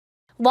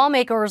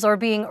Lawmakers are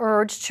being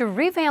urged to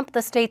revamp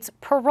the state's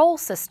parole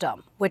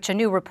system, which a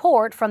new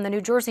report from the New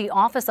Jersey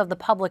Office of the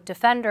Public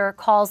Defender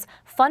calls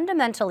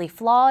fundamentally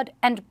flawed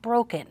and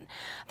broken.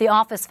 The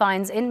office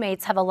finds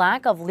inmates have a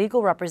lack of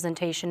legal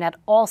representation at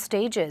all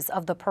stages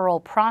of the parole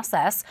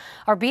process,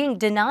 are being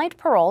denied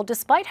parole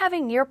despite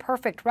having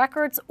near-perfect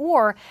records,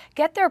 or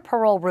get their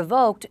parole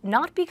revoked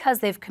not because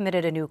they've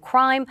committed a new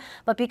crime,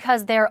 but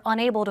because they're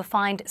unable to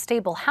find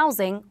stable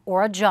housing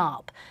or a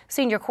job.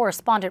 Senior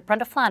correspondent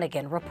Brenda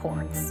Flanagan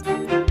reports.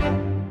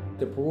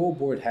 The parole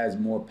board has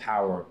more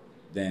power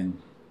than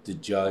the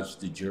judge,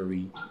 the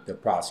jury, the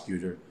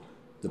prosecutor,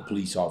 the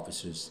police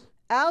officers.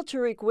 Al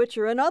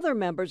Tariq-Witcher and other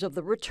members of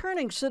the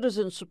Returning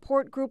Citizen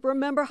Support Group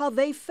remember how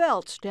they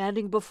felt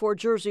standing before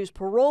Jersey's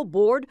parole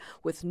board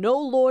with no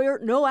lawyer,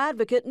 no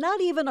advocate,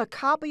 not even a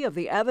copy of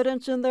the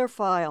evidence in their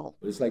file.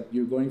 It's like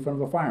you're going in front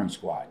of a firing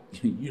squad.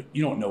 You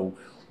don't know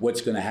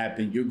what's going to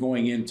happen. You're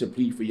going in to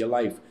plead for your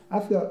life.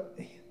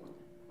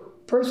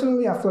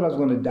 Personally, I thought I was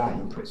going to die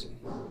in prison.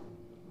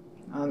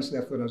 Honestly,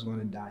 I thought I was going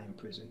to die in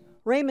prison.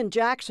 Raymond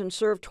Jackson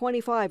served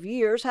 25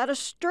 years, had a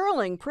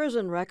sterling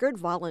prison record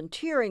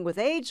volunteering with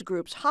AIDS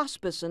groups,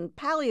 hospice, and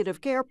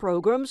palliative care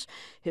programs.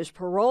 His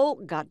parole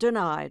got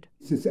denied.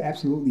 It's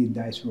absolutely a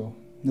dice roll.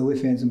 No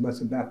ifs, ands, and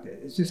buts about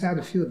that. It's just how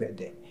to feel that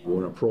day.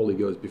 When a parolee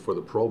goes before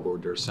the parole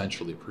board, they're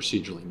essentially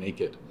procedurally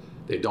naked.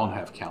 They don't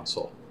have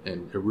counsel,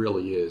 and it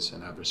really is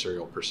an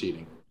adversarial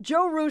proceeding.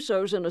 Joe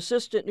Russo is an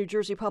assistant New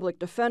Jersey public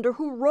defender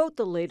who wrote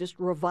the latest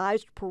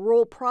Revised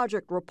Parole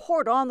Project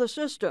Report on the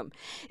system.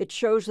 It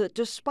shows that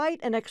despite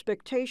an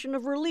expectation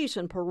of release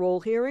in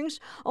parole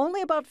hearings,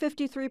 only about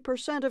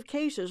 53% of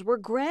cases were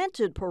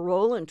granted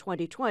parole in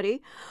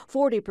 2020,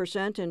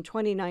 40% in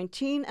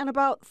 2019, and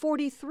about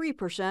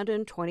 43%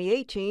 in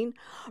 2018.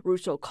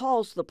 Russo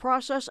calls the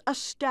process a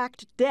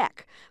stacked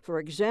deck. For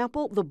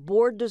example, the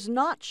board does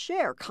not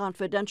share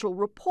confidential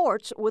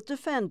reports with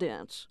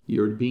defendants.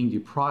 You're being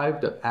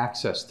deprived of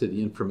access to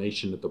the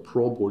information that the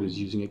parole board is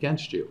using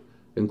against you,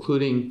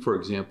 including, for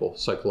example,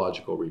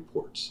 psychological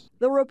reports.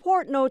 The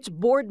report notes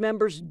board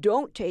members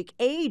don't take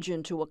age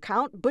into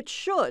account, but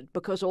should,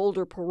 because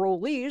older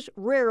parolees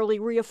rarely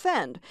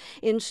reoffend.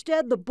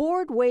 Instead, the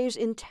board weighs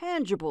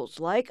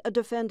intangibles like a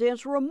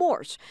defendant's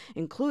remorse,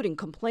 including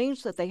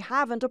complaints that they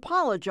haven't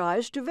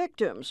apologized to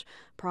victims.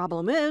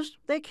 Problem is,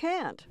 they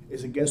can't.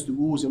 It's against the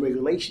rules and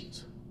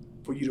regulations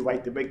for you to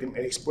write the victim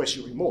and express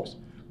your remorse.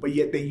 But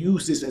yet they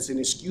use this as an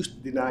excuse to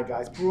deny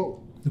guys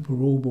parole. The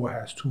parole board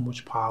has too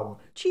much power.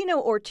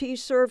 Chino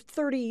Ortiz served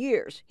 30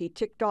 years. He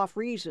ticked off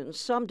reasons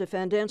some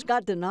defendants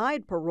got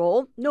denied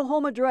parole: no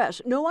home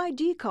address, no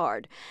ID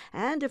card.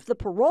 And if the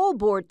parole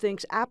board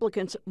thinks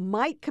applicants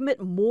might commit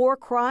more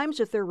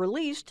crimes if they're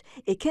released,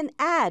 it can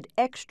add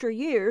extra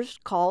years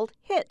called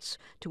hits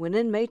to an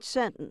inmate's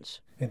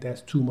sentence. And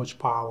that's too much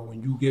power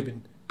when you're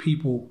giving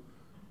people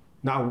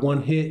not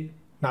one hit,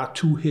 not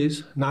two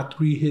hits, not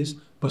three hits,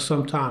 but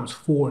sometimes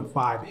 4 and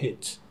 5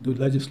 hits. The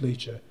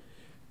legislature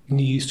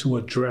needs to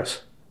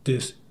address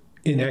this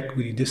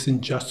inequity, this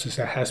injustice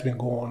that has been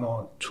going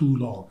on too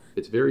long.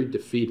 It's very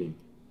defeating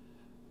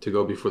to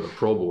go before the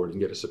parole board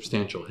and get a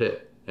substantial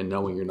hit and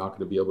knowing you're not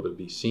going to be able to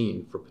be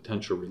seen for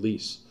potential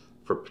release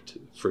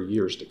for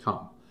years to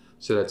come.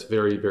 So that's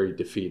very, very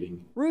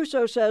defeating.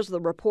 Russo says the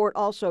report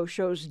also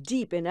shows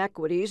deep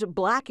inequities.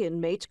 Black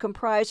inmates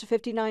comprise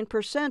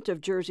 59%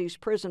 of Jersey's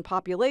prison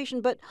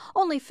population, but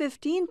only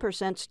 15%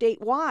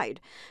 statewide.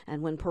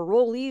 And when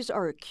parolees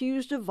are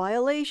accused of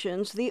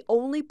violations, the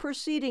only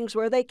proceedings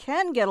where they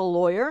can get a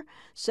lawyer,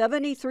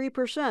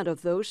 73%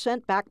 of those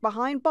sent back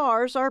behind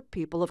bars are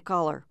people of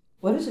color.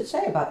 What does it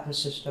say about the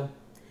system?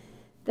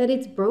 That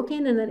it's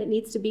broken and that it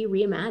needs to be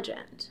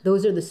reimagined.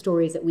 Those are the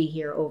stories that we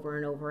hear over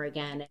and over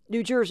again.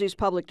 New Jersey's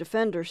public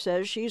defender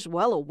says she's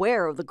well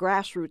aware of the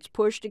grassroots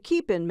push to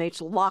keep inmates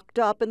locked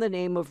up in the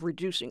name of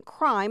reducing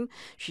crime.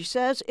 She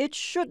says it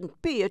shouldn't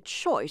be a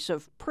choice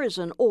of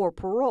prison or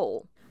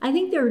parole. I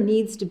think there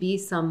needs to be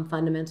some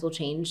fundamental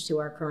change to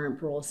our current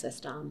parole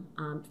system.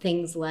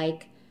 Things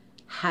like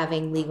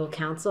having legal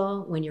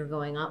counsel when you're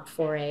going up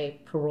for a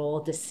parole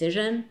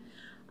decision.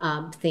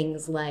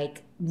 Things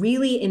like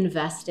really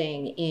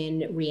investing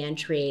in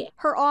reentry.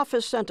 Her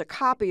office sent a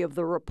copy of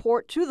the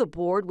report to the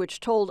board, which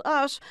told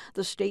us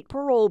the state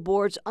parole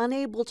board's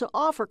unable to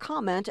offer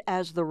comment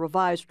as the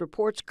revised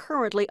report's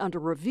currently under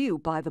review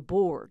by the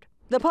board.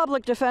 The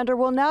public defender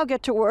will now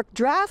get to work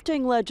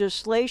drafting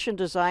legislation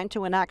designed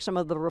to enact some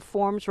of the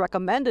reforms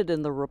recommended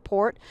in the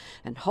report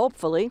and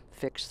hopefully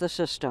fix the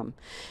system.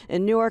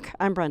 In Newark,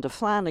 I'm Brenda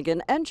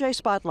Flanagan, NJ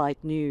Spotlight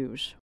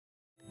News.